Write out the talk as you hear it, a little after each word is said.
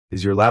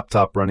Is your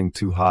laptop running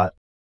too hot?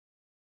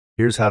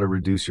 Here's how to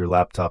reduce your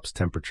laptop's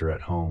temperature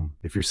at home.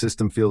 If your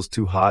system feels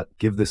too hot,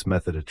 give this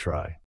method a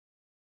try.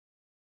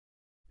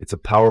 It's a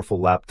powerful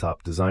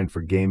laptop designed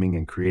for gaming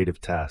and creative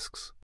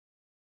tasks.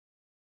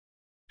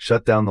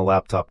 Shut down the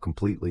laptop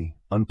completely,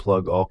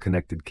 unplug all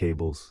connected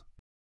cables.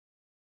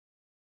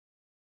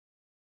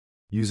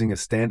 Using a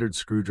standard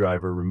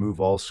screwdriver, remove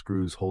all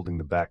screws holding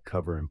the back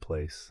cover in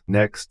place.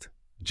 Next,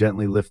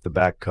 gently lift the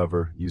back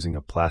cover using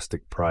a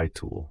plastic pry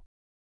tool.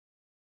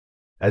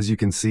 As you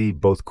can see,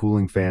 both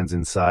cooling fans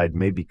inside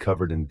may be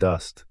covered in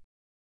dust.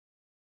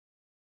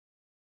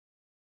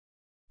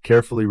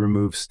 Carefully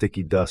remove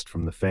sticky dust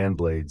from the fan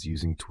blades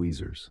using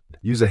tweezers.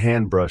 Use a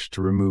hand brush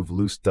to remove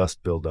loose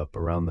dust buildup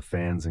around the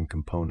fans and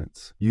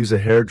components. Use a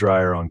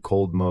hairdryer on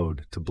cold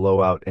mode to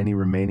blow out any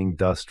remaining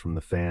dust from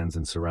the fans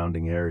and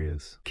surrounding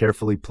areas.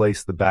 Carefully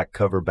place the back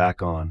cover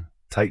back on,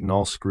 tighten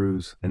all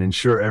screws, and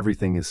ensure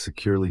everything is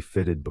securely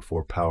fitted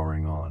before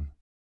powering on.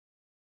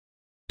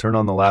 Turn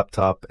on the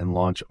laptop and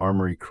launch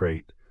Armoury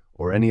Crate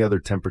or any other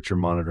temperature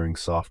monitoring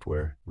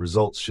software.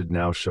 Results should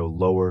now show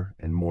lower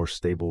and more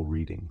stable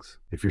readings.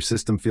 If your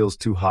system feels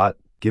too hot,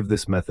 give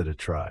this method a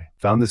try.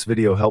 Found this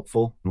video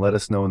helpful? Let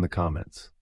us know in the comments.